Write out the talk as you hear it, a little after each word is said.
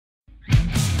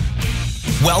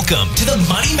Welcome to the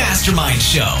Money Mastermind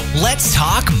Show. Let's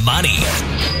talk money.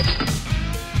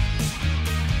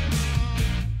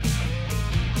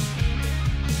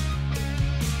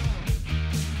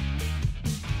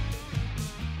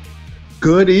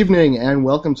 Good evening and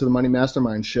welcome to the Money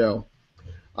Mastermind Show.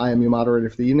 I am your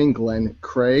moderator for the evening, Glen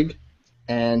Craig,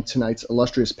 and tonight's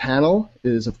illustrious panel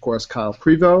is, of course, Kyle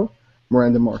Prevost,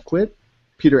 Miranda Marquette,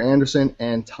 Peter Anderson,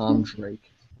 and Tom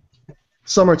Drake.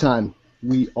 Summertime,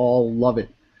 we all love it.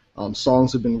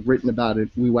 Songs have been written about it.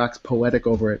 We wax poetic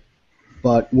over it.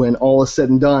 But when all is said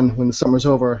and done, when the summer's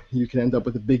over, you can end up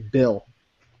with a big bill.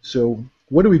 So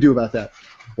what do we do about that?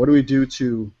 What do we do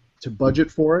to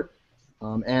budget for it?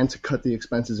 And to cut the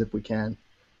expenses if we can.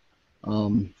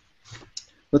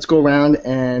 Let's go around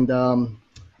and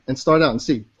start out and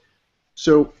see.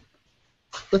 So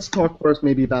let's talk first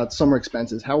maybe about summer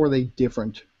expenses. How are they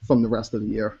different from the rest of the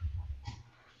year?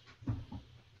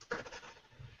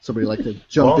 Somebody like to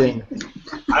jump in?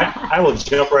 I will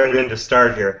jump right in to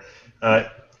start here. I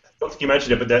don't think you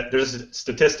mentioned it, but there's a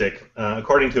statistic.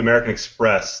 According to American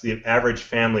Express, the average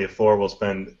family of four will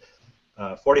spend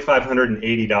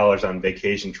 $4,580 on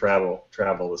vacation travel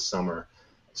this summer.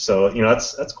 So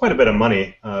that's quite a bit of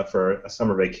money for a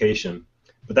summer vacation.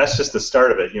 But that's just the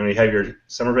start of it. You have your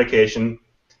summer vacation,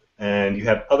 and you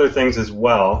have other things as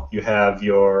well. You have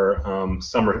your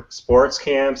summer sports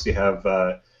camps. You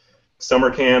have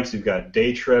summer camps. You've got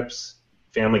day trips,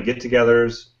 family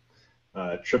get-togethers,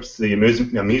 trips to the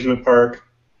amusement park.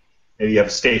 Maybe you have a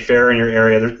state fair in your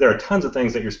area. There are tons of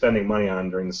things that you're spending money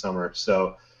on during the summer.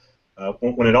 So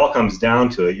when it all comes down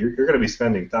to it, you're going to be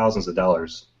spending thousands of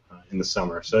dollars in the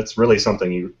summer. So it's really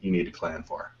something you need to plan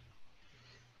for.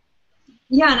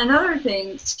 Yeah, and another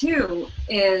thing, too,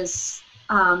 is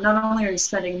not only are you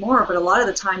spending more, but a lot of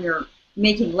the time you're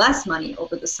making less money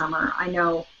over the summer. I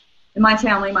know in my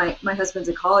family, my husband's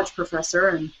a college professor,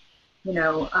 and,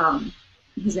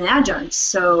 he's an adjunct,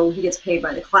 so he gets paid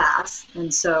by the class.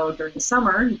 And so during the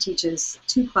summer, he teaches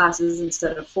 2 classes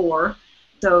instead of 4.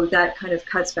 So that kind of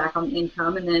cuts back on the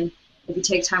income. And then if you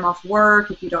take time off work,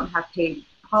 if you don't have paid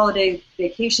holiday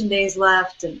vacation days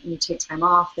left, and you take time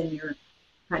off, then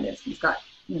you've got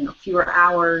fewer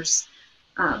hours.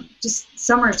 Just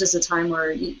summer is just a time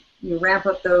where you ramp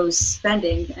up those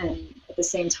spending, and at the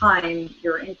same time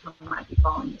your income might be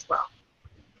falling as well.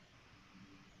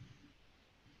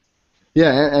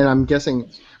 Yeah, and I'm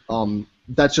guessing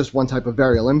that's just one type of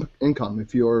variable income.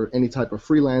 If you're any type of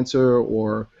freelancer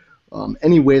or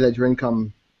any way that your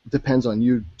income depends on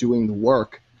you doing the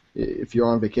work, if you're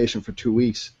on vacation for 2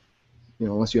 weeks,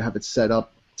 unless you have it set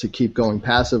up to keep going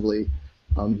passively,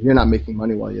 you're not making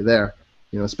money while you're there.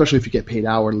 Especially if you get paid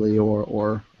hourly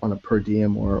or on a per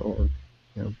diem or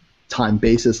time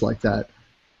basis like that.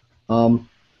 So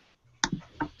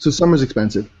summer's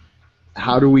expensive.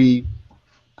 How do we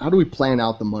plan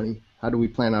out the money? How do we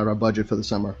plan out our budget for the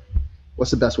summer?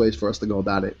 What's the best ways for us to go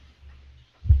about it?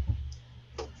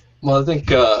 Well, I think,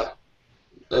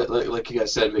 like you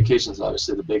guys said, vacation is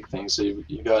obviously the big thing. So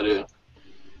you got to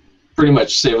pretty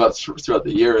much save up throughout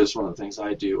the year is one of the things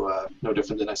I do. No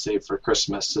different than I save for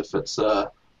Christmas. If it's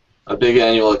a big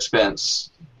annual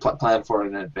expense, plan for it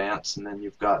in advance, and then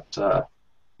you've got the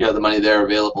money there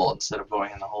available instead of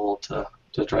going in the hole to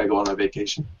try to go on a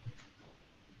vacation.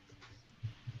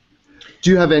 Do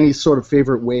you have any sort of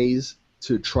favorite ways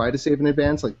to try to save in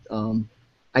advance? Like,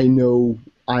 I know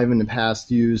I've in the past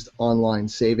used online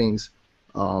savings,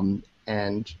 and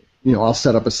I'll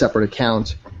set up a separate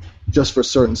account just for a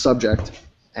certain subject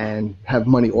and have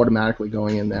money automatically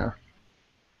going in there.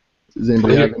 Does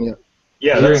anybody have any?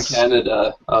 Yeah, here in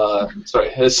Canada,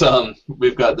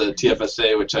 we've got the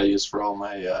TFSA, which I use for all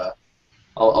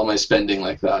my spending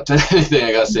like that. Anything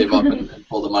I got to save up and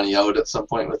pull the money out at some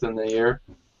point within the year,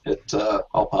 it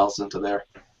all piles into there.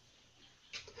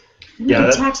 You have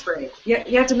a tax break.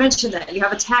 You have to mention that. You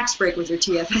have a tax break with your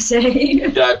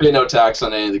TFSA. Yeah, I pay no tax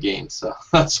on any of the gains, so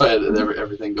that's why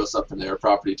everything goes up in there,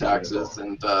 property taxes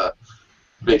and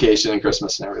vacation and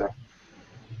Christmas and everything.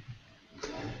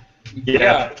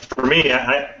 Yeah, for me,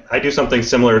 I do something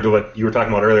similar to what you were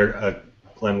talking about earlier,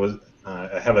 Glenn.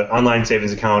 I have an online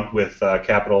savings account with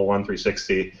Capital One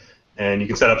 360, and you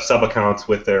can set up sub-accounts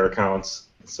with their accounts.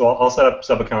 So I'll set up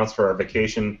sub-accounts for our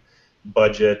vacation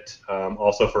budget,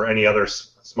 also for any other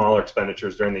smaller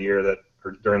expenditures during the year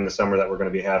or during the summer that we're going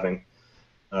to be having,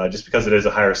 just because it is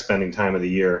a higher spending time of the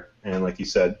year, and like you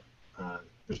said,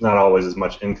 there's not always as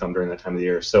much income during that time of the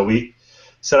year. So we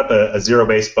set up a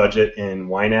zero-based budget in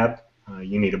YNAB.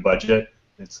 You need a budget.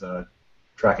 It's a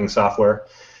tracking software,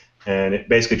 and it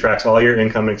basically tracks all your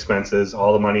income and expenses.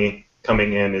 All the money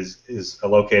coming in is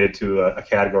allocated to a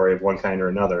category of one kind or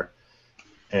another.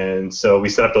 And so we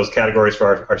set up those categories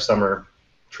for our summer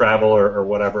travel or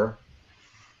whatever.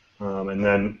 And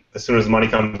then as soon as money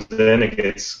comes in, it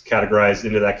gets categorized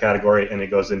into that category, and it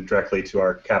goes in directly to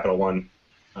our Capital One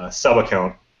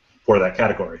sub-account for that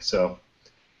category. So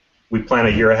we plan a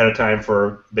year ahead of time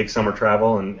for big summer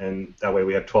travel, and that way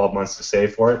we have 12 months to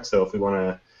save for it. So if we want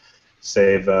to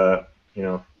save,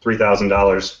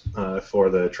 $3,000 for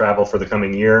the travel for the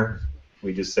coming year,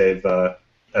 we just save that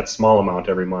small amount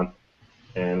every month,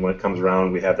 and when it comes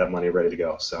around, we have that money ready to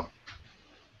go. So.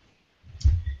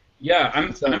 Yeah,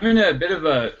 I'm in a bit of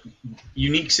a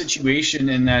unique situation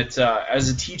in that as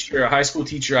a teacher, a high school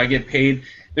teacher, I get paid.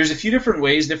 There's a few different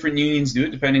ways different unions do it,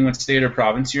 depending what state or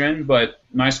province you're in. But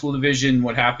my school division,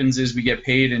 what happens is we get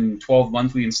paid in 12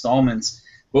 monthly installments,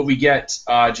 but we get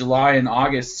July and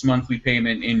August's monthly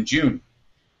payment in June.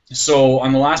 So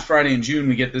on the last Friday in June,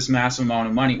 we get this massive amount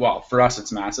of money. Well, for us,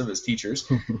 it's massive as teachers.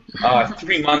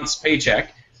 3 months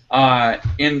paycheck.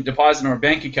 In deposit in our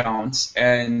bank accounts,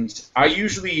 and I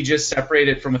usually just separate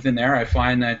it from within there. I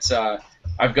find that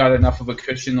I've got enough of a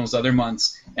cushion those other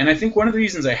months, and I think one of the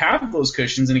reasons I have those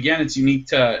cushions, and again, it's unique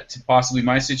to possibly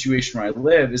my situation where I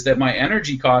live, is that my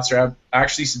energy costs are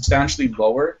actually substantially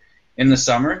lower in the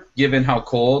summer, given how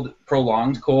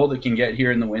prolonged cold it can get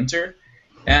here in the winter.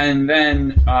 And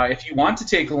then if you want to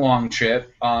take a long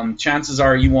trip, chances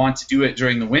are you want to do it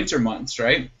during the winter months,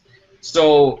 right?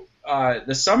 So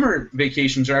the summer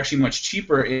vacations are actually much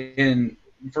cheaper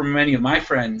for many of my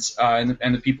friends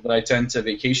and the people that I tend to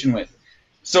vacation with.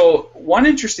 So one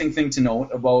interesting thing to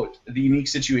note about the unique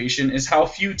situation is how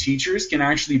few teachers can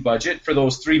actually budget for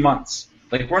those 3 months.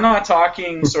 Like, we're not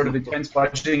talking sort of intense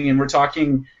budgeting, and we're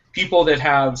talking people that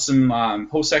have some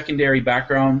post-secondary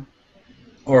background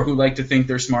or who like to think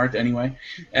they're smart anyway.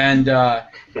 And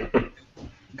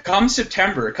come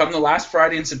September, come the last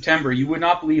Friday in September, you would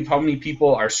not believe how many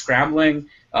people are scrambling,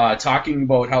 talking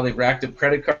about how they've racked up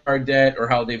credit card debt or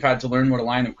how they've had to learn what a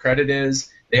line of credit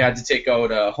is. They had to take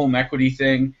out a home equity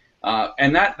thing.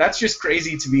 And that's just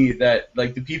crazy to me that,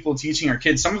 like, the people teaching our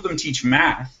kids, some of them teach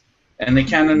math, and they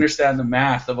can't understand the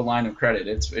math of a line of credit.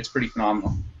 It's pretty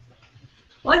phenomenal.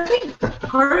 Well, I think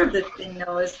part of the thing,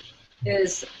 though,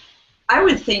 is I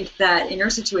would think that in your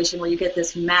situation where you get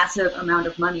this massive amount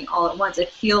of money all at once, it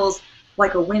feels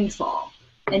like a windfall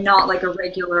and not like a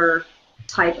regular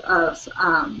type of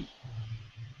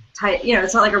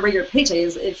it's not like a regular paycheck.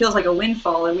 It feels like a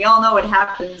windfall, and we all know what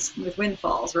happens with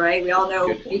windfalls, right? We all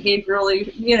know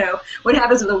behaviorally, what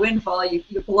happens with a windfall. You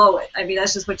blow it. I mean,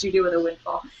 that's just what you do with a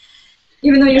windfall,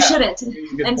 even though you shouldn't.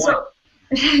 And so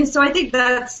I think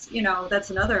that's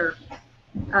another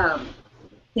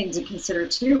thing to consider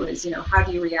too, is how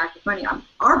do you react with money?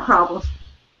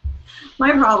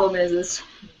 My problem is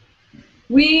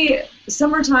we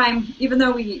summertime, even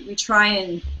though we try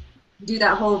and do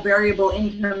that whole variable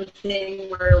income thing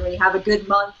where when you have a good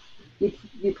month, you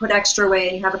put extra away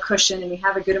and you have a cushion and we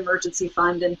have a good emergency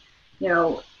fund, and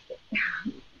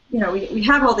we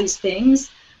have all these things,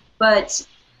 but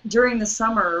during the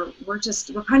summer we're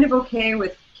kind of okay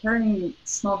with carrying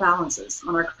small balances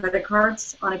on our credit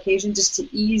cards on occasion, just to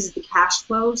ease the cash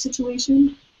flow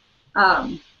situation.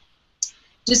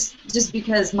 Just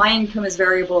because my income is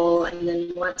variable, and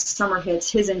then once summer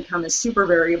hits, his income is super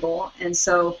variable, and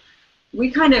so we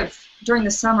kind of, during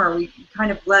the summer, we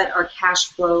kind of let our cash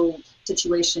flow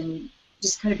situation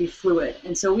just kind of be fluid,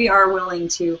 and so we are willing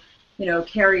to,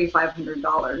 carry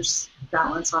 $500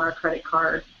 balance on our credit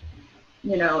card,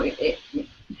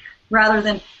 rather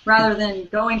than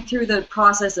going through the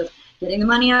process of getting the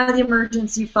money out of the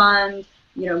emergency fund,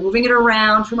 moving it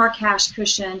around from our cash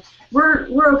cushion.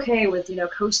 We're okay with,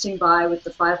 coasting by with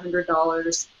the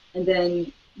 $500, and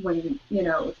then when,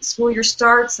 the school year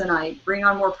starts and I bring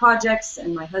on more projects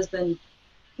and my husband,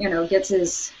 gets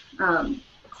his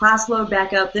class load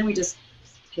back up, then we just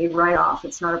pay right off.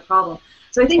 It's not a problem.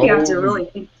 So I think you have to really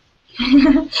think.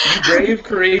 You brave,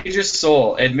 courageous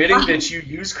soul, admitting that you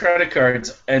use credit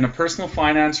cards in a personal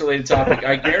finance-related topic.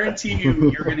 I guarantee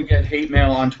you're going to get hate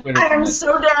mail on Twitter. I'm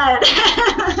so dead.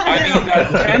 I mean,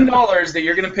 $10 that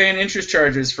you're going to pay in interest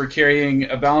charges for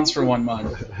carrying a balance for 1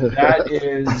 month. That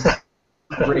is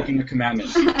breaking a commandment.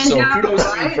 So kudos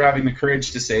to you for having the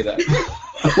courage to say that.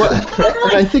 Well,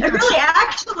 I think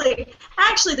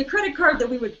actually, the credit card that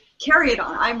we would carry it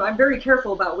on, I'm very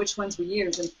careful about which ones we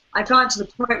use, and I've gotten to the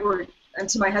point where, and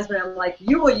to my husband, I'm like,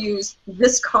 you will use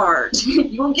this card,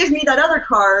 you will give me that other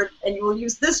card, and you will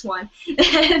use this one,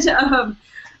 and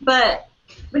but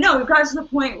no, we've gotten to the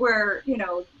point where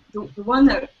the one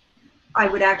that I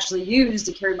would actually use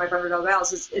to carry my $500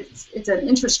 balance it's an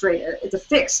interest rate, it's a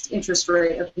fixed interest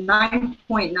rate of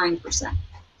 9.9%.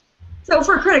 It's So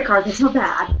for a credit card, that's not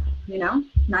bad,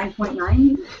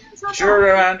 9.9. Sure,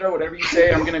 Miranda, whatever you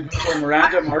say. I'm going to Google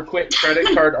Miranda Marquette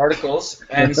credit card articles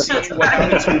and see what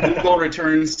happens when Google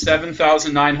returns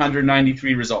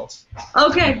 7,993 results.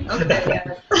 Okay,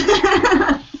 yeah.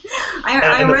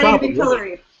 I'm ready to be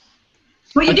pilloried.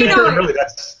 Well, you do know. Really,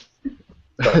 that's.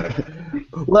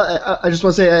 Well, I just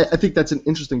want to say I think that's an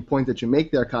interesting point that you make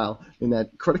there, Kyle, in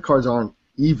that credit cards aren't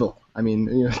evil. I mean,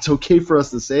 it's okay for us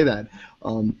to say that.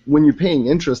 When you're paying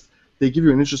interest, they give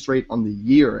you an interest rate on the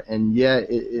year, and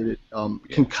it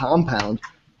can compound.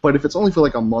 But if it's only for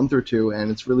like a month or two,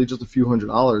 and it's really just a few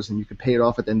 $100s, and you can pay it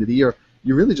off at the end of the year,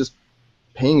 you're really just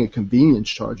paying a convenience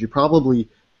charge. You probably,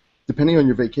 depending on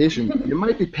your vacation, you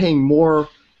might be paying more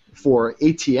for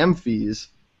ATM fees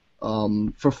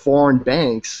for foreign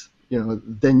banks,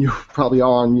 than you probably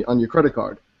are on your credit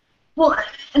card. Well,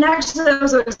 and actually, that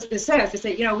was what I was going to say.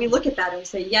 We look at that and we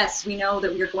say, yes, we know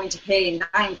that we're going to pay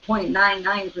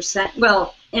 9.99%,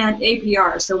 well, and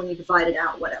APR, so when you divide it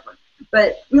out, whatever.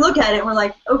 But we look at it and we're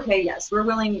like, okay, yes, we're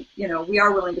willing, we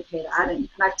are willing to pay that. And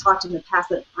I've talked in the past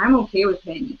that I'm okay with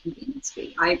paying a convenience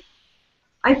fee. I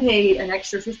pay an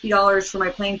extra $50 for my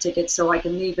plane ticket so I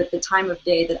can leave at the time of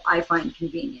day that I find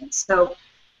convenient. So,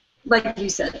 like you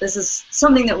said, this is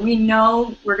something that we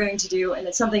know we're going to do, and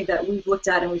it's something that we've looked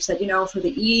at and we've said, for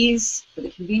the ease, for the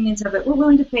convenience of it, we're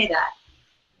willing to pay that.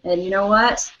 And you know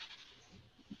what?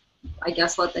 I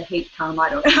guess let the hate come. I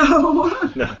don't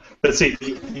know. No, but see,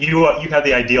 you have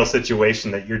the ideal situation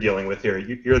that you're dealing with here.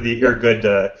 You're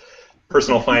good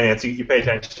personal finance. You pay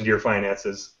attention to your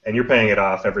finances, and you're paying it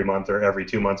off every month or every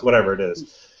 2 months, whatever it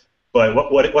is. But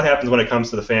what happens when it comes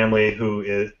to the family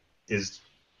who is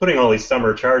putting all these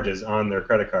summer charges on their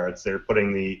credit cards? They're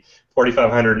putting the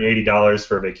 $4,580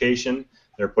 for vacation.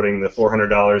 They're putting the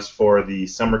 $400 for the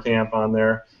summer camp on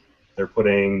there. They're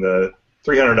putting the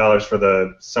 $300 for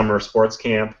the summer sports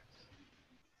camp,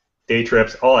 day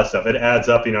trips, all that stuff. It adds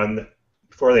up, and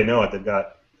before they know it, they've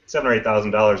got $7,000 or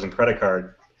 $8,000 in credit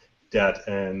card debt,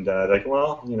 and it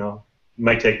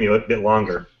might take me a bit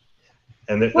longer.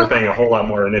 And they're paying a whole lot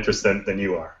more in interest than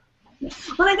you are.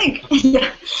 Well, I think,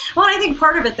 I think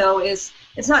part of it, though, is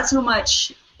it's not so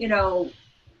much, I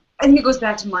think it goes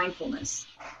back to mindfulness.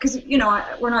 Because,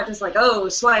 we're not just like, oh,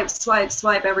 swipe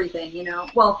everything,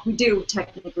 Well, we do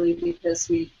technically because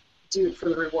we do it for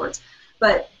the rewards.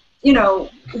 But, we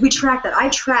track that. I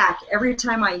track every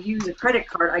time I use a credit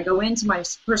card, I go into my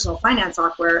personal finance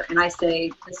software and I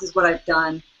say, this is what I've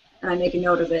done, and I make a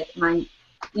note of it. And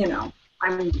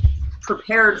I'm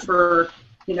prepared for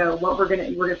what we're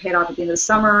gonna pay it off at the end of the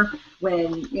summer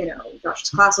when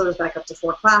Josh's class load is back up to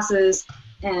 4 classes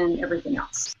and everything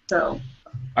else. So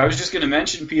I was just going to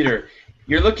mention, Peter,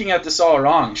 you're looking at this all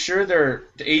wrong. Sure, they're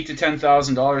 $8,000 to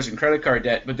 $10,000 in credit card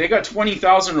debt, but they got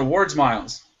 20,000 rewards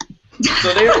miles.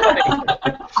 So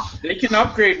they can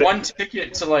upgrade one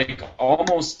ticket to like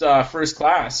almost first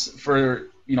class for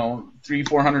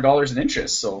 $300-400 in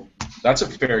interest. So that's a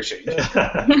fair exchange.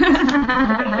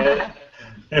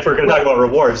 If we're going to talk about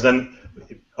rewards, then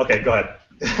okay, go ahead.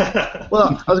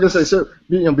 Well, I was going to say, so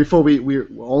before we're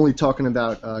only talking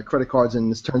about credit cards, and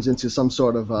this turns into some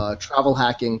sort of travel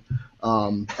hacking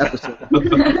episode.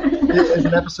 It's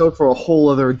an episode for a whole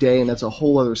other day, and that's a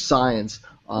whole other science.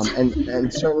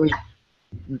 And certainly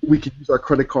we could use our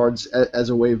credit cards as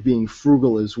a way of being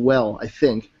frugal as well, I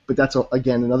think. But that's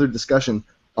again another discussion.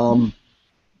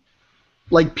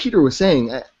 Like Peter was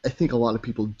saying, I think a lot of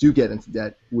people do get into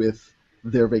debt with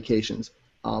their vacations.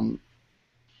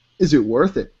 Is it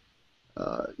worth it?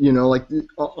 Are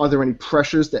there any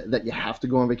pressures that you have to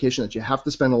go on vacation, that you have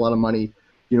to spend a lot of money?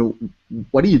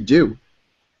 What do you do?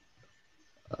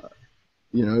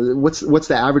 What's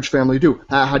the average family do?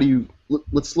 How do you?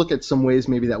 Let's look at some ways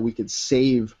maybe that we could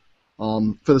save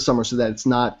for the summer so that it's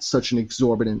not such an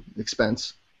exorbitant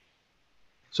expense.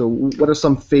 So, what are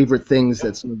some favorite things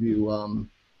that some of you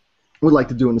would like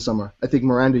to do in the summer? I think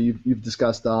Miranda, you've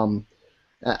discussed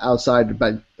outside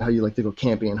about how you like to go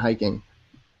camping and hiking.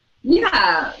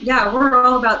 Yeah, we're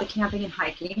all about the camping and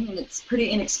hiking, and it's pretty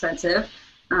inexpensive.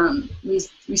 We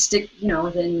stick,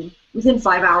 within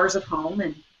 5 hours of home,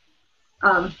 and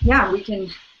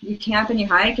you camp and you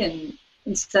hike, and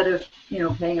instead of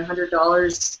paying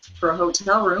 $100 for a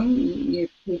hotel room, you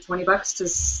pay $20 to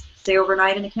stay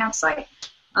overnight in a campsite.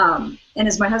 And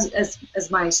as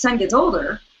my son gets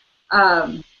older,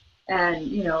 and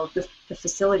the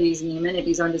facilities and the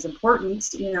amenities aren't as important,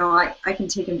 I can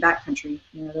take him backcountry,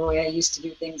 the way I used to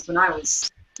do things when I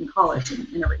was in college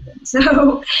and everything.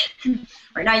 So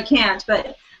right now you can't,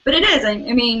 but it is. I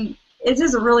mean, it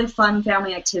is a really fun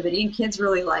family activity, and kids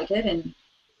really like it, and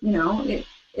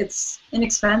it's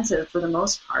inexpensive for the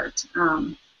most part.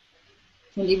 And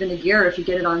even the gear, if you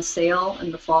get it on sale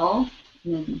in the fall,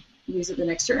 and then use it the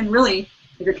next year. And really,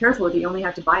 if you're careful with it, you only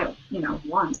have to buy it,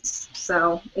 once.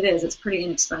 So it's pretty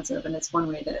inexpensive, and it's one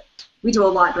way that we do a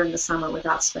lot during the summer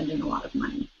without spending a lot of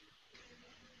money.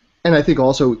 And I think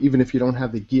also, even if you don't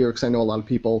have the gear, because I know a lot of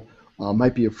people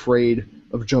might be afraid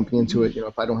of jumping into it.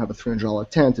 If I don't have a $300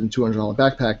 tent and a $200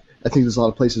 backpack, I think there's a lot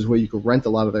of places where you could rent a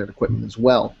lot of their equipment as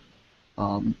well.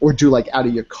 Or do like out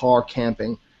of your car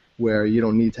camping, where you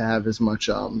don't need to have as much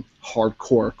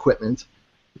hardcore equipment,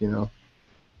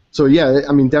 So yeah,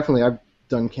 I mean, definitely I've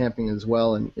done camping as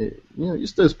well, and you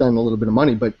still spend a little bit of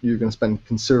money, but you're going to spend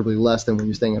considerably less than when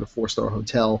you're staying at a 4-star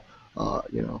hotel,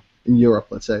 in Europe,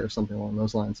 let's say, or something along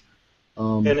those lines.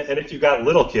 And if you've got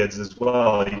little kids as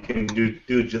well, you can do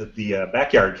the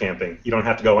backyard camping. You don't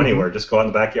have to go anywhere. Just go out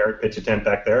in the backyard, pitch a tent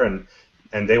back there, and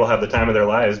they will have the time of their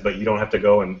lives, but you don't have to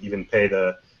go and even pay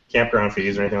the campground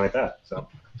fees or anything like that. So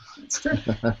That's true.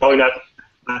 Probably not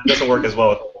doesn't work as well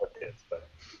with older kids. But.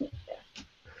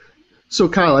 So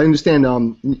Kyle, I understand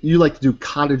you like to do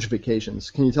cottage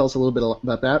vacations. Can you tell us a little bit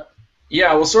about that?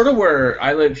 Yeah, well, sort of where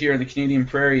I live here in the Canadian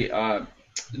Prairie,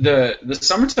 the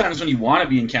summer times when you want to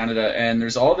be in Canada, and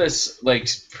there's all this like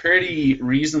pretty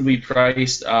reasonably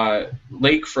priced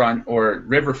lakefront or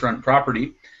riverfront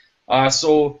property.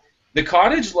 So the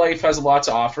cottage life has a lot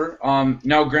to offer.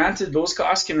 Now, granted, those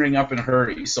costs can ring up in a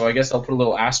hurry, so I guess I'll put a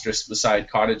little asterisk beside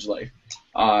cottage life.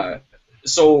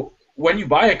 So when you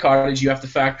buy a cottage, you have to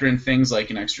factor in things like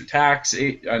an extra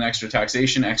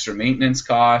taxation, extra maintenance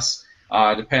costs,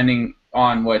 depending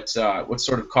on what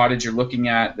sort of cottage you're looking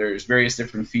at. There's various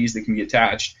different fees that can be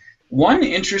attached. One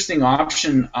interesting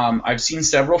option I've seen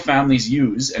several families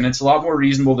use, and it's a lot more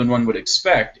reasonable than one would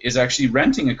expect, is actually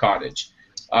renting a cottage.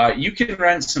 You can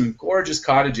rent some gorgeous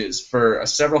cottages for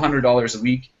several $100s a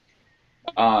week,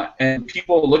 and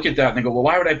people look at that and they go, well,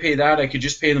 why would I pay that? I could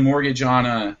just pay the mortgage on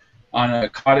a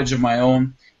cottage of my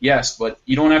own. Yes, but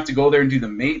you don't have to go there and do the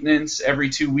maintenance every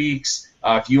 2 weeks.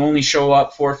 If you only show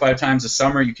up 4 or 5 times a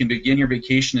summer, you can begin your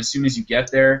vacation as soon as you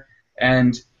get there.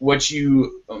 And what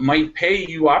you might pay,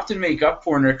 you often make up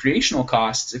for in recreational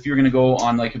costs if you're going to go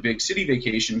on like a big city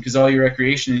vacation, because all your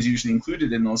recreation is usually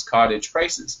included in those cottage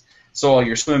prices. So all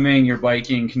your swimming, your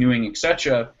biking, canoeing,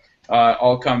 etc.,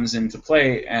 all comes into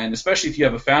play. And especially if you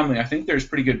have a family, I think there's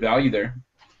pretty good value there.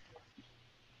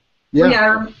 Yeah. Well,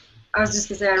 yeah, I was just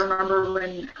going to say, I remember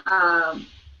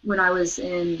when I was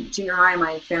in junior high,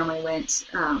 my family went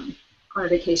on a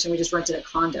vacation. We just rented a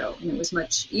condo, and it was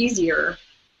much easier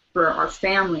for our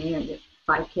family, and we had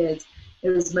 5 kids. It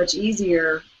was much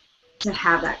easier to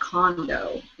have that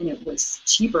condo, and it was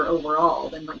cheaper overall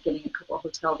than like getting a couple of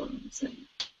hotel rooms and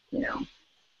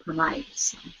per night.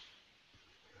 So.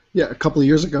 Yeah, a couple of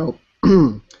years ago,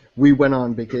 we went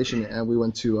on vacation and we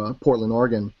went to Portland,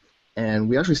 Oregon, and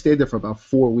we actually stayed there for about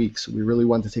 4 weeks. We really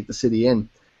wanted to take the city in,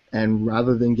 and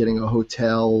rather than getting a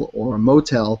hotel or a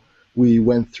motel, we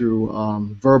went through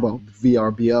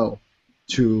VRBO,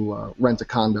 to rent a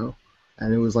condo,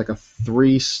 and it was like a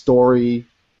 3-story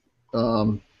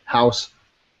house.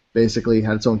 Basically,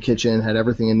 had its own kitchen, had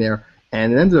everything in there,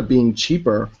 and it ended up being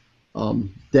cheaper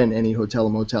than any hotel or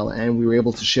motel, and we were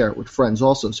able to share it with friends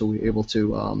also, so we were able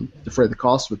to defray the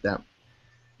costs with them.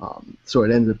 So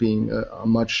it ended up being a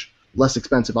much less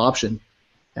expensive option,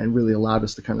 and really allowed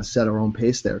us to kind of set our own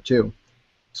pace there too.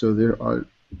 So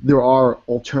there are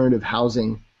alternative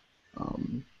housing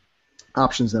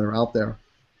options that are out there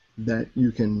that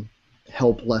you can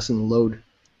help lessen the load.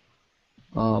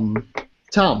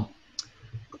 Tom,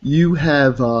 you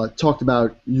have talked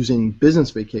about using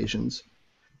business vacations.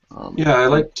 Yeah, I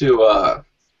like to,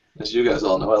 as you guys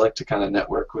all know, I like to kind of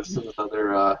network with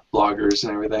other bloggers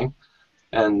and everything.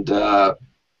 And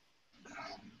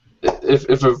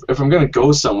if I'm going to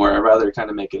go somewhere, I'd rather kind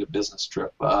of make it a business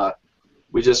trip.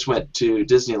 We just went to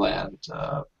Disneyland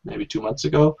maybe 2 months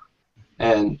ago,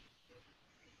 and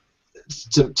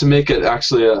to make it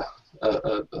actually a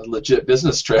legit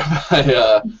business trip,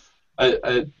 I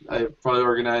probably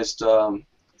organized I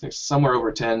think somewhere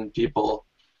over 10 people.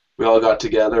 We all got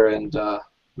together and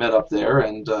met up there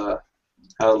and had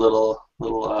a little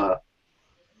blogger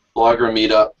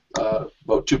meetup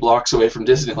about 2 blocks away from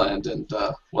Disneyland. And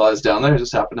while I was down there, I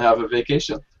just happened to have a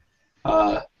vacation.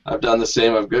 I've done the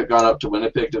same. I've gone up to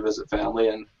Winnipeg to visit family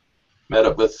and met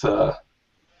up with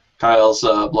Kyle's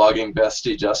blogging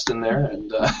bestie Justin there,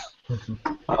 and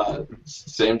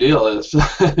same deal.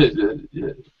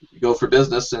 You go for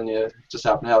business and you just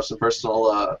happen to have some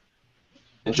personal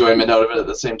enjoyment out of it at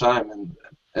the same time, and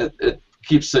it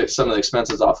keeps some of the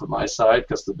expenses off of my side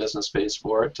because the business pays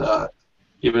for it.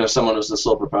 even if someone was the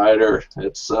sole proprietor,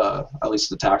 it's at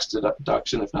least a tax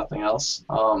deduction, if nothing else.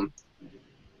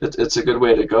 It's a good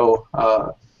way to go.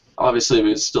 Obviously,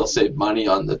 we still save money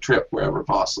on the trip wherever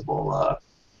possible,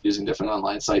 using different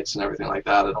online sites and everything like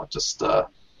that. I don't just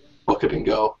book it and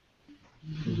go.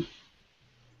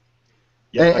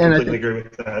 Yeah, I completely agree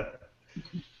with that.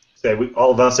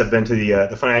 All of us have been to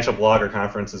the Financial Blogger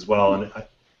Conference as well, and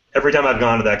every time I've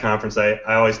gone to that conference, I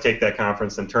always take that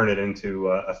conference and turn it into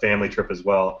a family trip as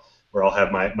well, where I'll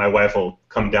have my wife will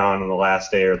come down on the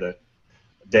last day or the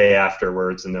day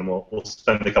afterwards, and then we'll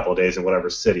spend a couple of days in whatever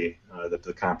city that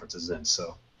the conference is in.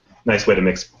 So, nice way to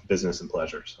mix business and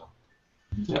pleasure. So,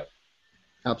 yeah,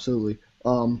 absolutely.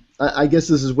 I guess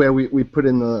this is where we put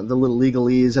in the little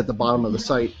legalese at the bottom of the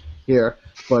site here,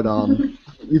 but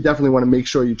you definitely want to make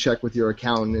sure you check with your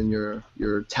accountant and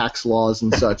your tax laws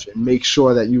and such, and make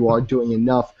sure that you are doing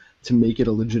enough to make it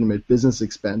a legitimate business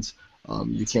expense.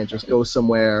 You can't just go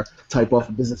somewhere, type off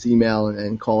a business email,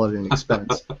 and call it an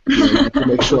expense. You have to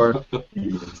make sure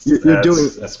you're doing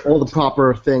all the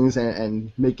proper things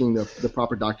and making the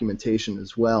proper documentation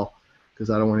as well, because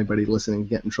I don't want anybody listening to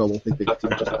get in trouble, think they can do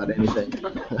just about anything.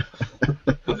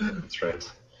 That's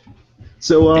right.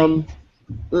 So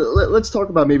let's talk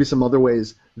about maybe some other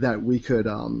ways that we could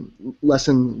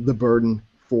lessen the burden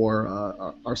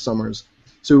for our summers.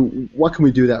 So what can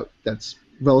we do that's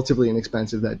relatively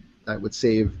inexpensive, that would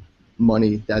save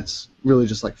money, that's really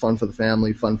just like fun for the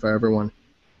family, fun for everyone?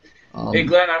 Hey,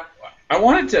 Glenn, I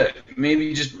wanted to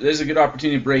maybe there's a good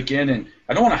opportunity to break in, and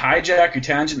I don't want to hijack or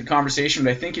tangent the conversation,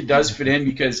 but I think it does fit in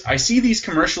because I see these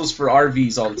commercials for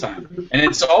RVs all the time, and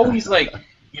it's always like,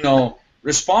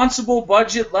 responsible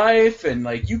budget life, and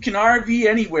like you can RV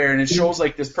anywhere, and it shows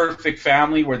like this perfect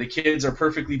family where the kids are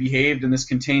perfectly behaved in this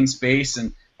contained space,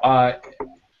 and I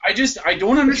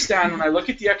don't understand when I look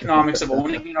at the economics of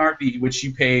owning an RV, which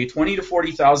you pay $20,000 to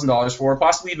 $40,000 for,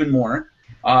 possibly even more,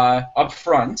 up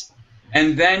front,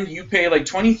 and then you pay like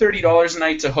 $20, $30 a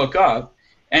night to hook up,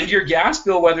 and your gas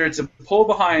bill, whether it's a pull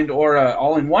behind or a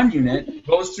all-in-one unit,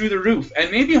 goes through the roof. And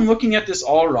maybe I'm looking at this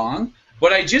all wrong,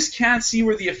 but I just can't see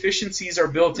where the efficiencies are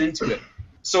built into it.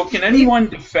 So can anyone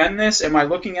defend this? Am I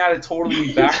looking at it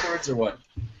totally backwards or what?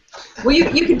 Well,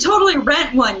 you can totally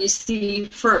rent one, you see,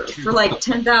 for like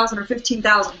 $10,000 or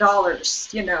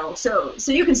 $15,000,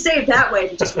 so you can save that way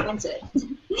if you just rent it.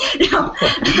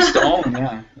 Lease to own,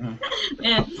 yeah.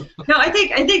 And no, I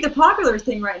think the popular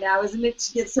thing right now isn't it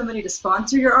to get somebody to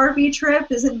sponsor your RV trip?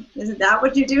 Isn't that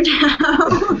what you do now?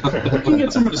 You can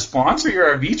get someone to sponsor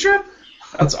your RV trip?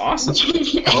 That's awesome.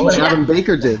 Oh, like Adam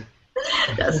Baker did.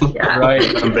 Yes, yeah. Right.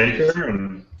 Adam Baker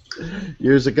and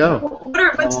years ago.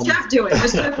 What's Jeff doing?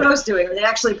 What's Jeff Rose doing? Are they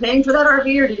actually paying for that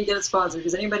RV, or did he get it sponsored?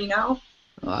 Does anybody know?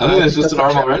 I think it's just a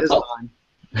normal rental.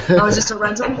 Oh, it's just a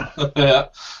rental? Yeah.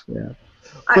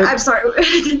 I'm sorry.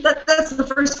 That's the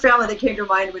first family that came to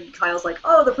mind when Kyle's like,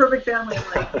 "Oh, the perfect family." I'm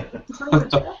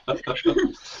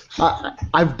like,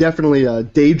 I've definitely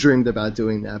daydreamed about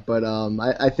doing that, but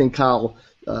I think Kyle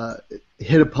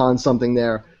hit upon something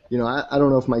there. I don't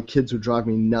know if my kids would drive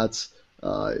me nuts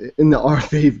in the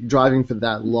RV driving for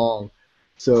that long.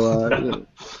 So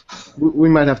we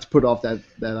might have to put off that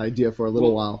idea for a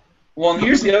little while. Well, and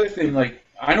here's the other thing. Like,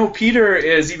 I know Peter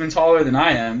is even taller than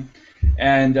I am,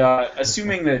 and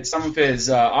assuming that some of his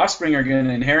offspring are going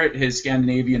to inherit his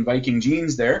Scandinavian Viking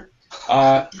genes there,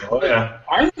 I'm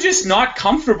just not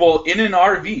comfortable in an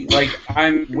RV. Like,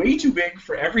 I'm way too big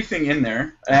for everything in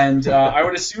there, and I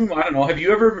would assume, I don't know, have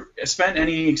you ever spent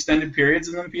any extended periods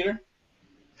in them, Peter?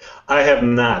 I have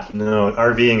not. No,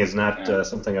 RVing is not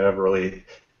something I've ever really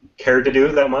cared to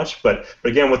do that much. But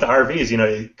again, with the RVs,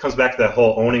 it comes back to that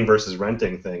whole owning versus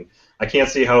renting thing. I can't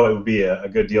see how it would be a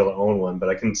good deal to own one, but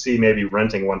I can see maybe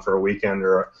renting one for a weekend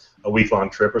or a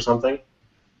week-long trip or something.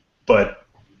 But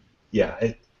yeah,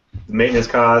 the maintenance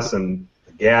costs and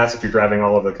the gas if you're driving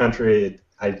all over the country,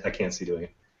 I can't see doing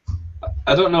it.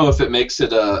 I don't know if it makes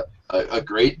it a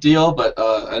great deal, but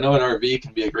I know an RV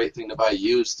can be a great thing to buy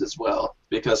used as well,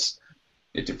 because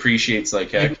it depreciates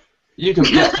like heck. You can,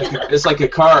 it's like a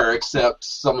car, except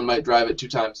someone might drive it 2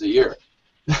 times a year.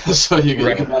 So you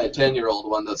can buy a 10-year-old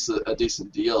one that's a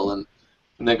decent deal, and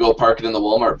then go park it in the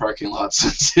Walmart parking lots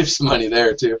and save some money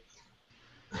there too.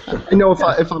 I know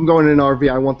if I'm going in an RV,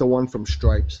 I want the one from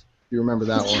Stripes. You remember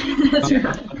that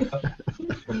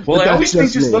one? Well, I always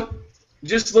think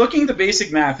just looking at the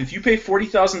basic math, if you pay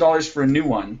 $40,000 for a new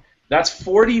one, that's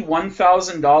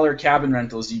 $41,000 cabin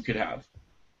rentals you could have.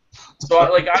 So,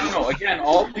 like, I don't know. Again,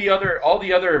 all the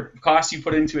other costs you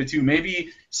put into it too.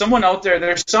 Maybe someone out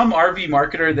there's some RV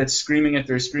marketer that's screaming at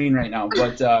their screen right now,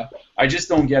 but I just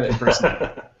don't get it personally.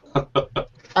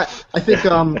 I think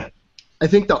I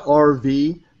think the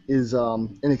RV is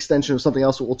an extension of something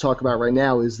else that we'll talk about right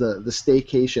now, is the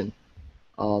staycation.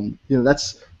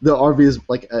 That's the RV is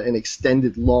like an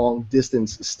extended long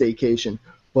distance staycation.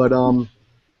 But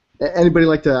anybody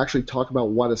like to actually talk about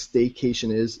what a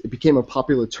staycation is? It became a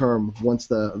popular term once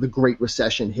the Great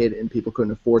Recession hit and people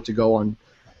couldn't afford to go on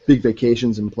big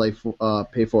vacations and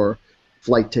pay for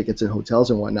flight tickets and hotels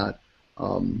and whatnot.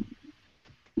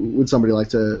 Would somebody like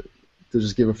to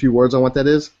just give a few words on what that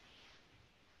is?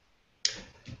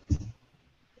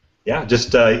 Yeah,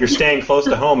 just you're staying close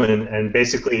to home and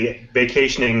basically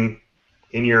vacationing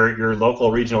in your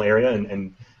local regional area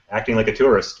and acting like a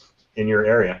tourist in your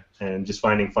area and just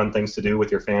finding fun things to do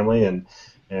with your family and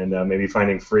maybe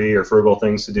finding free or frugal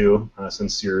things to do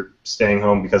since you're staying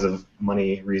home because of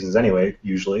money reasons anyway,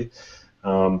 usually.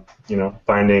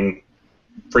 Finding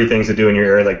free things to do in your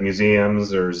area like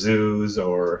museums or zoos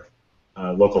or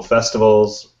local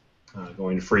festivals,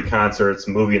 going to free concerts,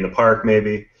 movie in the park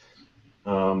maybe.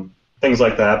 Things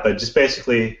like that, but just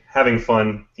basically having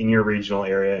fun in your regional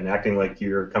area and acting like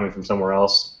you're coming from somewhere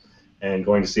else and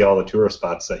going to see all the tourist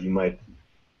spots that you might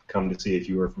come to see if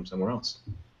you were from somewhere else.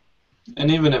 And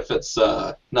even if it's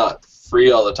not free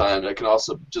all the time, it can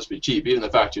also just be cheap. Even the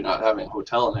fact you're not having a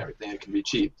hotel and everything, it can be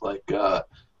cheap. Like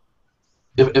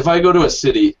if I go to a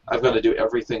city, I've got to do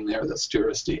everything there that's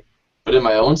touristy. But in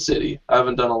my own city, I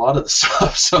haven't done a lot of the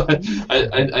stuff, so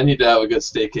I need to have a good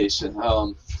staycation.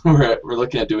 We're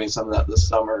looking at doing some of that this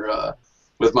summer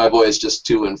with my boys, just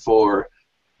 2 and 4.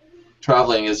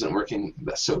 Traveling isn't working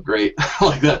so great.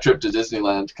 Like that trip to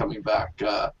Disneyland coming back,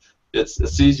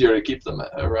 it's easier to keep them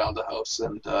around the house.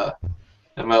 And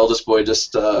my oldest boy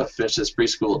just finished his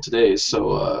preschool today,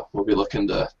 so we'll be looking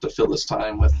to fill this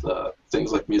time with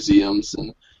things like museums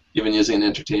and even using an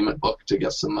entertainment book to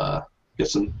get some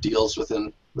deals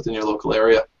within your local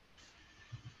area.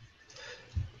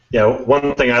 Yeah,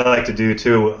 one thing I like to do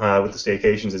too with the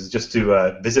staycations is just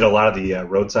to visit a lot of the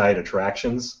roadside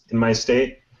attractions in my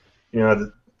state.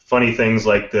 The funny things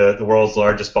like the world's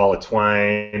largest ball of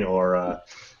twine, or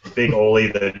Big Ole,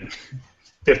 the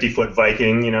 50-foot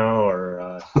Viking,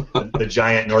 or the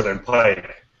giant northern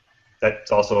pike.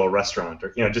 That's also a restaurant,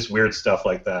 or just weird stuff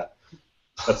like that.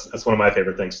 That's one of my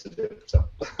favorite things to do. So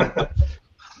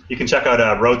you can check out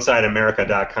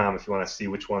roadsideamerica.com if you want to see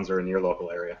which ones are in your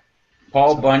local area.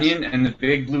 Paul Bunyan and the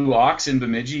Big Blue Ox in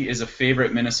Bemidji is a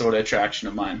favorite Minnesota attraction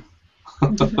of mine.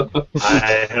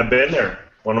 I have been there.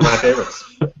 One of my favorites.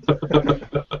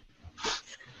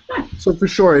 So for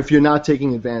sure, if you're not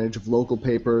taking advantage of local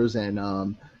papers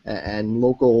and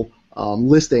local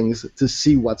listings to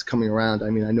see what's coming around, I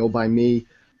mean, I know by me,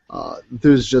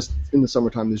 there's just, in the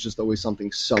summertime, there's just always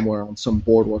something somewhere on some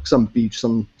boardwalk, some beach,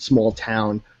 some small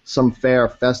town, some fair,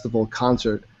 festival,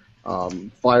 concert,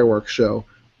 fireworks show.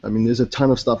 I mean, there's a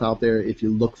ton of stuff out there if you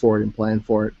look for it and plan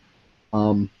for it.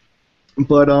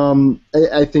 But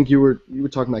I think you were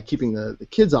talking about keeping the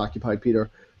kids occupied,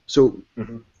 Peter. So,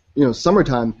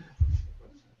 summertime,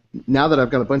 now that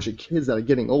I've got a bunch of kids that are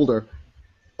getting older,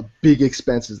 a big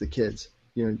expense is the kids.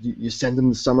 You send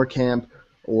them to summer camp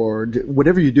or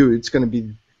whatever you do, it's going to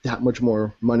be that much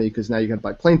more money because now you got to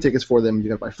buy plane tickets for them, you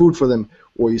got to buy food for them,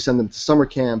 or you send them to summer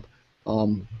camp. How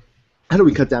do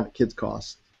we cut down the kids'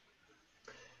 costs?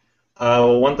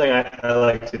 One thing I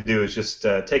like to do is just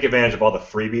take advantage of all the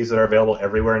freebies that are available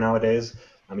everywhere nowadays.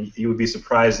 I mean, you would be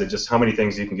surprised at just how many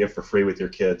things you can get for free with your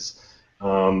kids.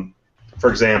 For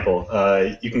example,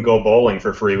 you can go bowling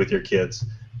for free with your kids.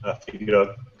 If you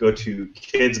go to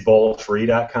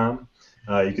kidsbowlfree.com,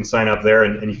 you can sign up there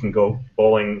and you can go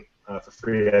bowling for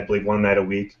free, I believe, one night a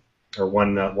week or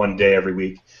one day every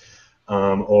week.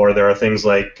 Or there are things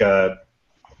like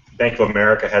Bank of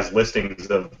America has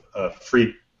listings of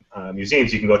free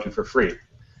museums you can go to for free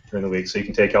during the week. So you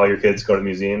can take all your kids, go to the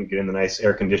museum, get in the nice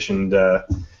air-conditioned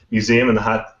museum in the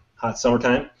hot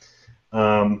summertime.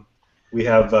 We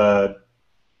have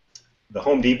the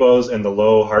Home Depots and the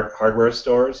Lowe hardware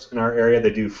stores in our area.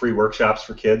 They do free workshops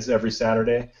for kids every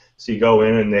Saturday. So you go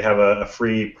in and they have a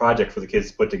free project for the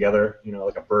kids to put together,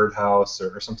 like a birdhouse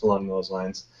or something along those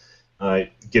lines.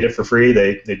 Get it for free.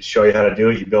 They show you how to do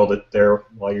it. You build it there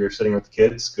while you're sitting with the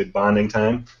kids. Good bonding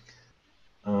time.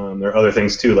 There are other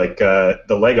things too, like the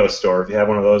Lego store. If you have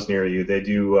one of those near you, they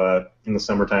do in the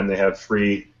summertime. They have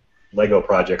free Lego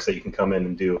projects that you can come in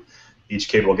and do. Each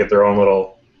kid will get their own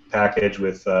little package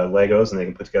with Legos, and they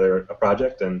can put together a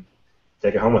project and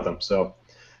take it home with them. So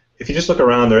if you just look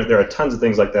around, there are tons of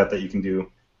things like that you can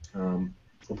do.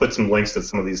 We'll put some links to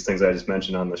some of these things I just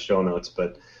mentioned on the show notes,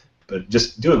 but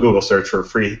just do a Google search for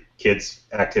free kids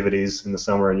activities in the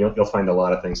summer, and you'll find a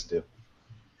lot of things to do.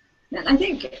 And I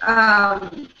think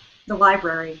the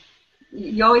library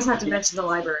you always have to mention the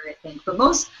library, I think. But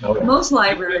most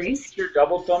libraries, your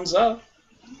double thumbs up.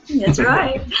 That's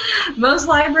right. Most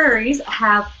libraries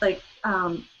have, like,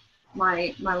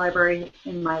 my library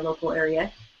in my local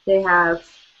area, they have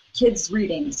kids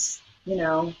readings,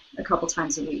 a couple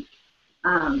times a week.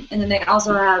 And then they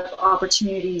also have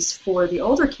opportunities for the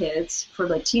older kids, for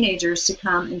like teenagers, to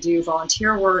come and do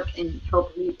volunteer work and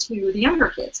help read to the younger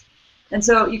kids. And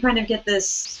so you kind of get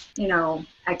this,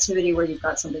 activity where you've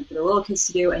got something for the little kids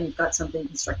to do and you've got something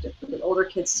constructive for the older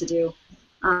kids to do.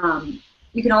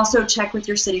 You can also check with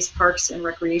your city's parks and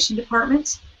recreation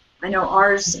department. I know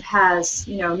ours has,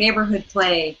 neighborhood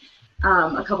play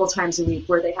a couple times a week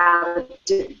where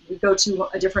we go to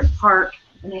a different park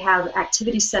and they have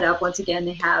activities set up. Once again,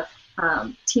 they have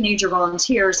teenager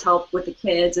volunteers help with the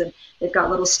kids, and they've got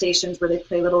little stations where they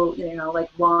play little, like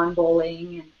lawn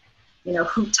bowling and,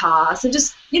 hoop toss, and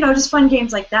just fun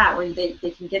games like that where they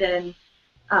can get in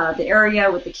the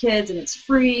area with the kids, and it's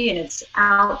free, and it's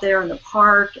out there in the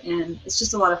park, and it's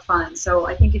just a lot of fun. So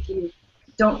I think if you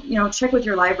don't, check with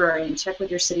your library and check with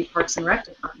your city parks and rec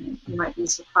department, you might be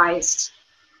surprised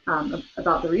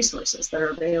about the resources that are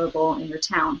available in your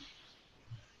town.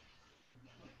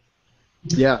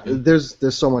 Yeah, there's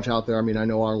so much out there. I mean, I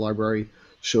know our library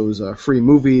shows free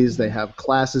movies. They have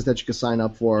classes that you can sign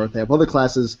up for. They have other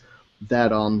classes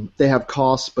that they have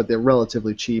costs, but they're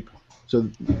relatively cheap. So,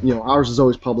 ours is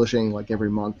always publishing like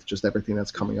every month, just everything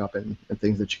that's coming up and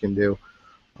things that you can do.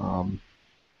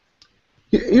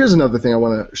 Here's another thing I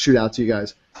want to shoot out to you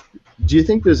guys. Do you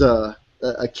think there's a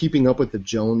keeping up with the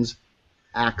Jones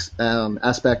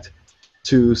aspect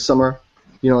to summer?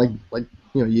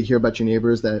 You hear about your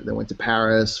neighbors that went to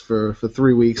Paris for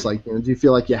 3 weeks. Like, do you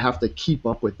feel like you have to keep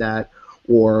up with that,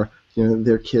 or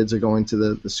their kids are going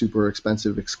to the super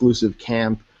expensive exclusive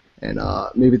camp, and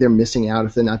maybe they're missing out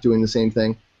if they're not doing the same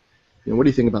thing? What do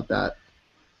you think about that?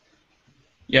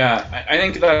 Yeah, I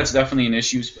think that's definitely an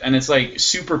issue, and it's like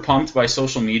super pumped by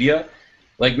social media.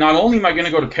 Like, not only am I going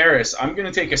to go to Paris, I'm going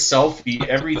to take a selfie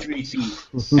every 3 feet,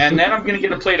 and then I'm going to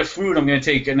get a plate of food. I'm going to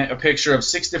take a picture of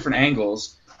 6 different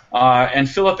angles. And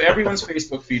fill up everyone's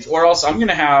Facebook feeds, or else I'm going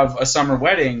to have a summer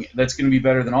wedding that's going to be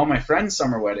better than all my friends'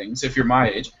 summer weddings, if you're my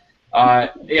age.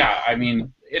 Yeah, I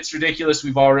mean, it's ridiculous.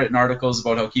 We've all written articles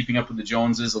about how keeping up with the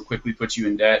Joneses will quickly put you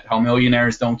in debt, how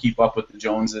millionaires don't keep up with the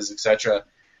Joneses, etc.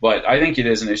 But I think it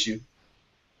is an issue.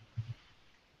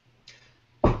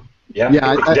 Yeah,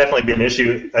 it could definitely be an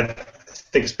issue. I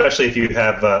think especially if you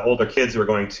have older kids who are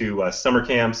going to summer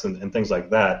camps and things like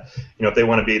that. If they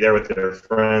want to be there with their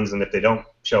friends, and if they don't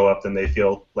show up, then they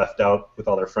feel left out with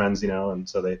all their friends, and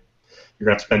so you're going to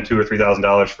have to spend $2,000 or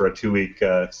 $3,000 for a 2-week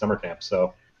summer camp.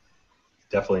 So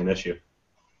definitely an issue.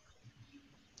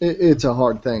 It's a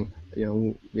hard thing,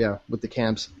 with the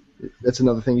camps. That's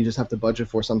another thing you just have to budget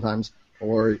for sometimes.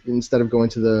 Or instead of going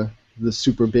to the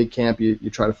super big camp, you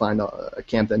try to find a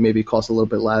camp that maybe costs a little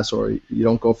bit less, or you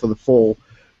don't go for the full,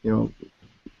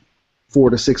 4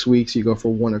 to 6 weeks. You go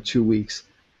for 1 or 2 weeks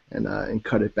and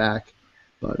cut it back.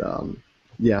 But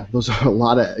yeah, those are a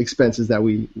lot of expenses that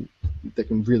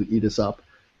can really eat us up.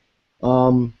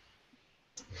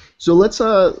 So let's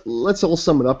all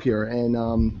sum it up here,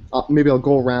 and maybe I'll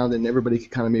go around and everybody can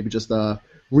kind of maybe just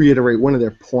reiterate one of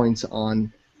their points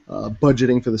on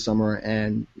budgeting for the summer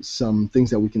and some things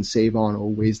that we can save on, or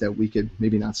ways that we could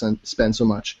maybe not spend so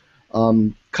much.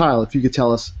 Kyle, if you could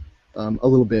tell us a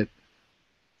little bit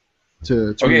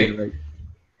to reiterate.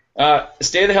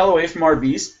 Stay the hell away from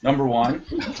RVs, number one,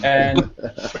 and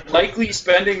likely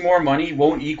spending more money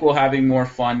won't equal having more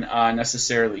fun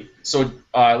necessarily. So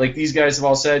like these guys have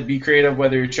all said, be creative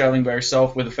whether you're traveling by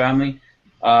yourself, with a family.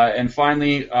 And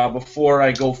finally, before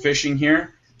I go fishing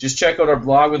here, just check out our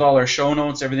blog with all our show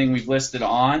notes, everything we've listed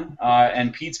on,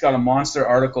 and Pete's got a monster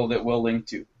article that we'll link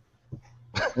to.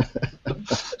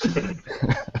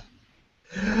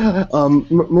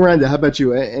 Miranda, how about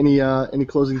you? Any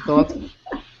closing thoughts?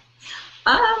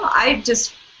 I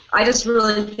just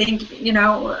really think,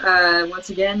 once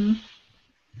again,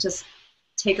 just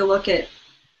take a look at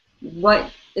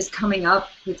what is coming up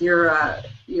with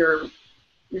your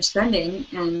spending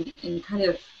and kind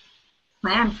of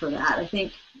plan for that. I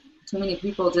think too many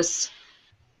people just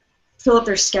fill up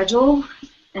their schedule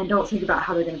and don't think about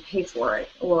how they're going to pay for it,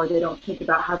 or they don't think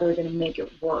about how they're going to make it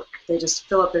work. They just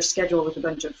fill up their schedule with a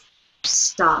bunch of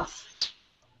stuff,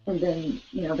 and then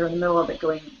they're in the middle of it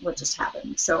going, what just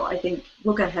happened? So I think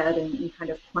look ahead and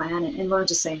kind of plan and learn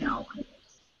to say no.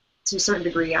 To a certain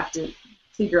degree, you have to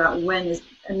figure out when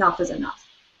enough is enough,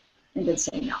 and then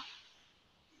say no.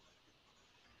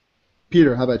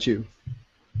 Peter, how about you?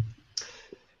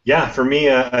 Yeah, for me,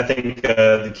 I think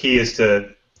the key is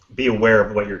to be aware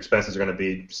of what your expenses are going to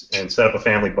be and set up a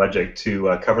family budget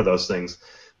to cover those things.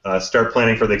 Start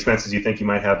planning for the expenses you think you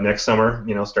might have next summer.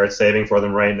 Start saving for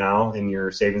them right now in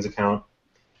your savings account.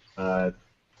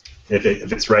 If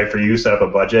it's right for you, set up a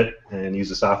budget and use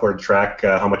the software to track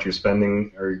how much you're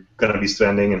spending or going to be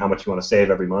spending and how much you want to save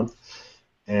every month.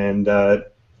 And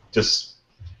just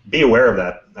be aware of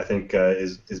that, I think,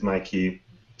 is my key.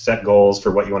 Set goals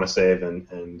for what you want to save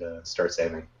and start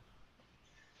saving.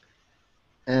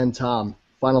 And Tom,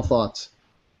 final thoughts.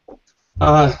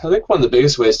 I think one of the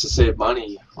biggest ways to save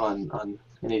money on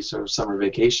any sort of summer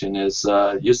vacation is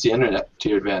use the internet to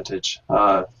your advantage.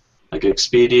 Like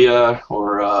Expedia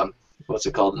or what's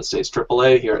it called in the States,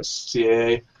 AAA here at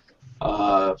CAA.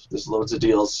 There's loads of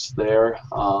deals there.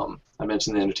 I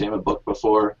mentioned the entertainment book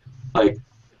before. Like,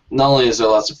 not only is there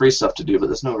lots of free stuff to do, but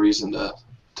there's no reason to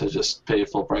just pay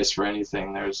full price for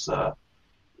anything. There's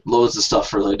loads of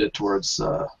stuff related towards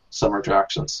summer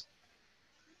attractions.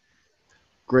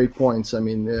 Great points. I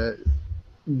mean,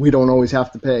 we don't always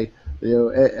have to pay.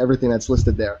 Everything that's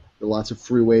listed there. There are lots of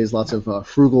free ways, lots of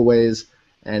frugal ways,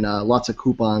 and lots of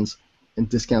coupons and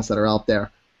discounts that are out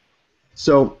there.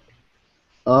 So,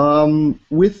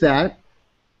 with that,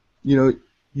 you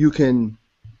can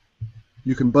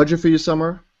budget for your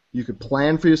summer, you can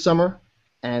plan for your summer,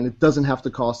 and it doesn't have to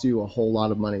cost you a whole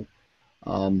lot of money.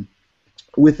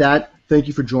 With that, thank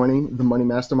you for joining the Money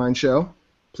Mastermind Show.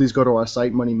 Please go to our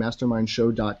site,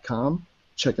 moneymastermindshow.com.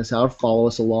 Check us out, follow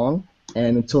us along,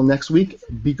 and until next week,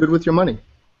 be good with your money.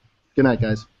 Good night,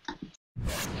 guys.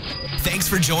 Thanks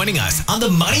for joining us on the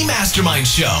Money Mastermind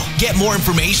Show. Get more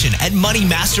information at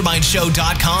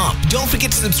moneymastermindshow.com. Don't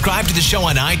forget to subscribe to the show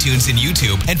on iTunes and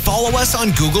YouTube and follow us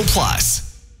on Google+.